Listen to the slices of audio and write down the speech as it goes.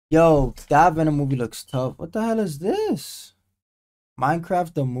Yo, that Venom movie looks tough. What the hell is this?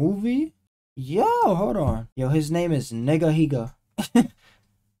 Minecraft the movie? Yo, hold on. Yo, his name is Nigga Higa.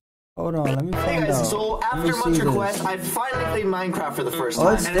 Hold on, let me find out. So after much request, I finally played Minecraft for the first time.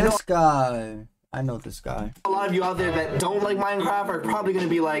 Oh, it's this guy. I know this guy. A lot of you out there that don't like Minecraft are probably gonna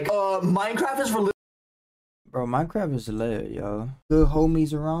be like, Minecraft is for Bro, Minecraft is lit, yo. Good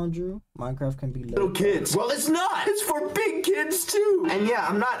homies around you, Minecraft can be lit. little kids. Well, it's not. It's for big kids too. And yeah,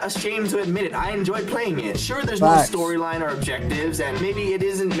 I'm not ashamed to admit it. I enjoy playing it. Sure, there's Facts. no storyline or objectives, and maybe it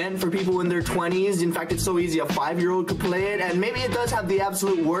isn't meant for people in their 20s. In fact, it's so easy a 5-year-old could play it, and maybe it does have the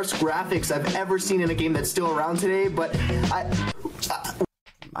absolute worst graphics I've ever seen in a game that's still around today, but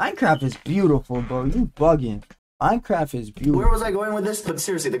Minecraft is beautiful, bro. You bugging. Minecraft is beautiful. Where was I going with this? But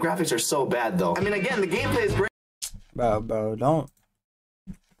seriously, the graphics are so bad, though. I mean, again, the gameplay is great. Bro, don't.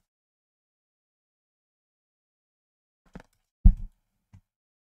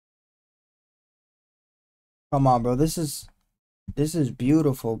 Come on, bro. This is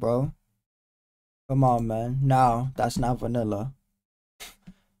beautiful, bro. Come on, man. No, that's not vanilla.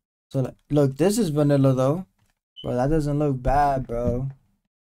 So, look, this is vanilla, though. Bro, that doesn't look bad, bro.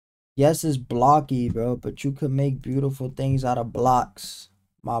 Yes, it's blocky, bro, but you could make beautiful things out of blocks,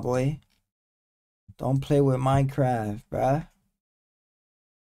 my boy. Don't play with Minecraft, bruh.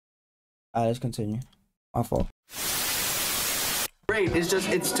 Alright, let's continue. My fault. Great, it's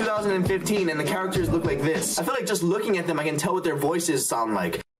 2015 and the characters look like this. I feel like just looking at them, I can tell what their voices sound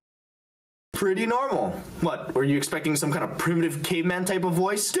like. Pretty normal. What, were you expecting some kind of primitive caveman type of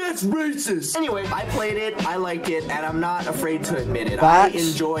voice? That's racist! Anyway, I played it, I liked it, and I'm not afraid to admit it. Facts. I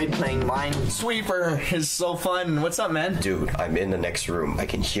enjoyed playing Minesweeper. Is so fun. What's up, man? Dude, I'm in the next room. I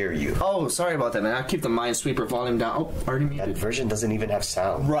can hear you. Oh, sorry about that, man. I'll keep the Minesweeper volume down. Oh, already muted. That version doesn't even have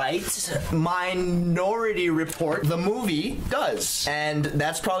sound. Right. Minority Report, the movie, does. And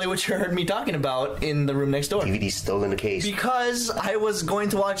that's probably what you heard me talking about in the room next door. DVD's still in the case. Because I was going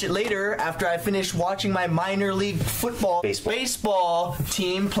to watch it later after I finished watching my minor league baseball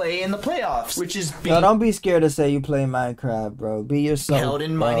team play in the playoffs, which is being Yo, don't be scared to say you play Minecraft, bro. Be yourself, held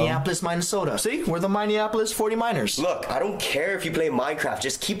in bro. Minneapolis, Minnesota. See, we're the Minneapolis 40 Miners. Look, I don't care if you play Minecraft.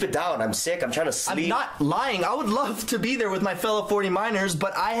 Just keep it down. I'm sick. I'm trying to sleep. I'm not lying. I would love to be there with my fellow 40 Miners,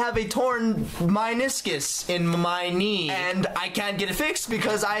 but I have a torn meniscus in my knee, and I can't get it fixed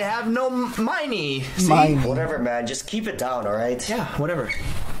because I have no miney. See? Whatever, man. Just keep it down, all right? Yeah, whatever.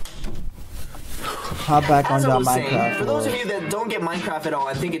 Hop back on that Minecraft. For those of you that don't get Minecraft at all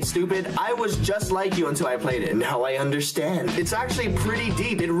and think it's stupid, I was just like you until I played it. Now I understand. It's actually pretty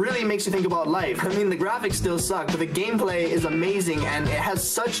deep. It really makes you think about life. I mean, the graphics still suck, but the gameplay is amazing and it has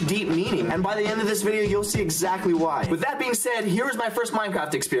such deep meaning. And by the end of this video, you'll see exactly why. With that being said, here is my first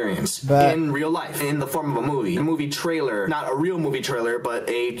Minecraft experience in real life, in the form of a movie. A movie trailer. Not a real movie trailer, but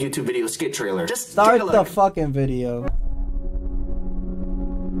a YouTube video skit trailer. Just start the fucking video.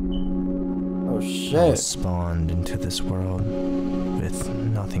 Shit. I was spawned into this world with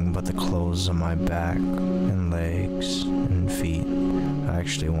nothing but the clothes on my back and legs and feet. I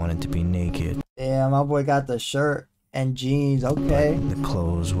actually wanted to be naked. Damn, my boy got the shirt and jeans, okay. But the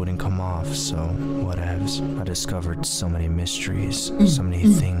clothes wouldn't come off, so whatevs. I discovered so many mysteries, so many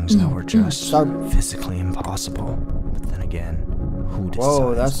things that were just physically impossible. But then again, who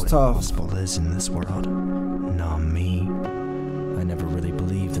decides what impossible is in this world? Not me. I never really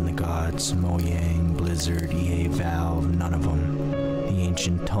believed in the gods, Mojang, Blizzard, EA, Valve, none of them. The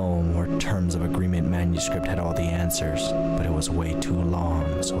ancient tome or terms of agreement manuscript had all the answers, but it was way too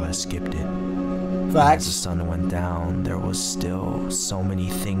long, so I skipped it. Facts. As the sun went down, there was still so many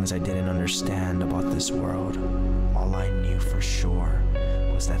things I didn't understand about this world. All I knew for sure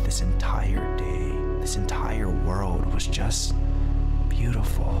was that this entire day, this entire world was just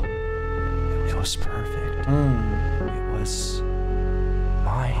beautiful. It was perfect. It was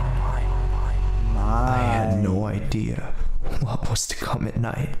mine. I had no idea what was to come at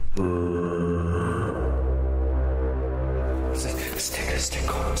night.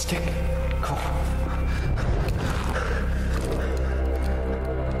 Stick, go.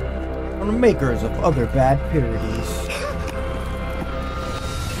 One of the makers of other bad parodies.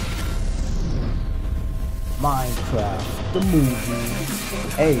 Minecraft, the movie.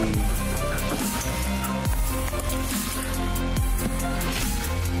 Hey.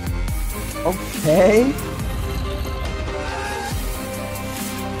 Okay.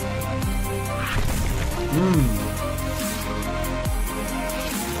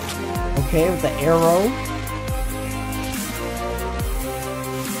 Okay, with the arrow.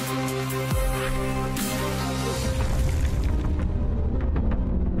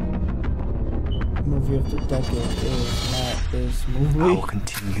 Movie of the decade is not this I movie. will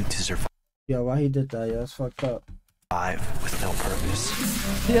continue to survive. Yeah, why he did that? Yeah, that's fucked up. With no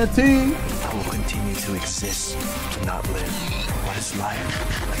purpose. Yeah, team. I will continue to exist, to not live. What is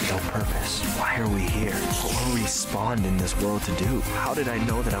life? With no purpose. Why are we here? What were we spawned in this world to do? How did I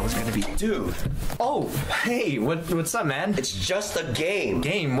know that I was gonna be... Dude, Oh, hey, what's up, man? it's just a game.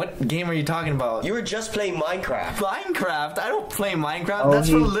 Game? What game are you talking about? You were just playing Minecraft. Minecraft? I don't play Minecraft. Oh, That's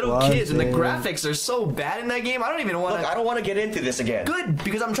for he little kids, and the wasn't. graphics are so bad in that game. I don't even want Look, I to. don't want to get into this again. Good,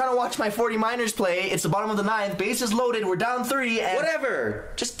 because I'm trying to watch my 40 miners play. It's the bottom of the 9th. Base is loaded. We're down 3. And Whatever.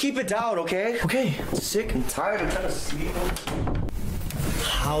 Just keep it down, okay? okay. Sick and tired of trying to sleep.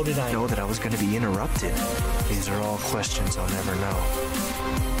 How did I know that I was gonna be interrupted? These are all questions I'll never know.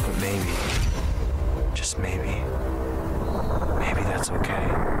 But maybe, just maybe that's okay.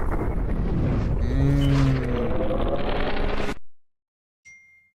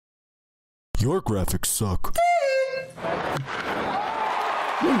 Your graphics suck.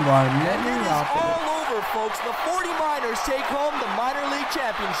 All over, folks. The 40 Miners take home the minor league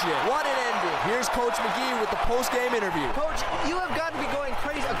championship. What an ending. Here's Coach McGee with the post-game interview. Coach, you have got to be going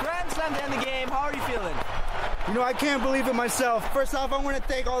crazy. A grand slam to end the game. How are you feeling? You know, I can't believe it myself. First off, I want to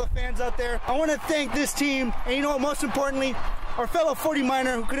thank all the fans out there. I want to thank this team. And you know what, most importantly, our fellow 40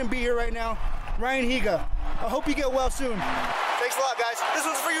 Miner who couldn't be here right now, Ryan Higa. I hope you get well soon. Thanks a lot, guys. This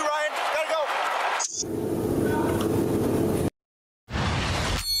one's for you, Ryan. Gotta go.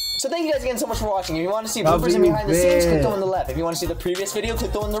 So thank you guys again so much for watching. If you want to see bloopers and behind the scenes, click on the left. If you want to see the previous video,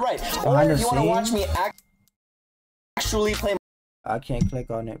 click on the right. Or Behind the if you want to watch scenes? me actually play. I can't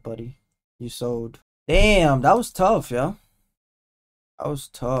click on it, buddy. You sold. Damn, that was tough, yo. That was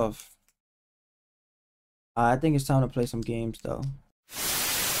tough. I think it's time to play some games, though.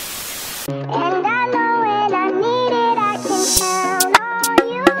 And I know when I need it, I can count on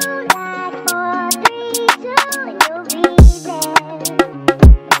you. Like 4, 3, 2, you'll be there.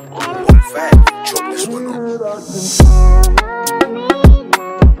 And I know when I need it, I can count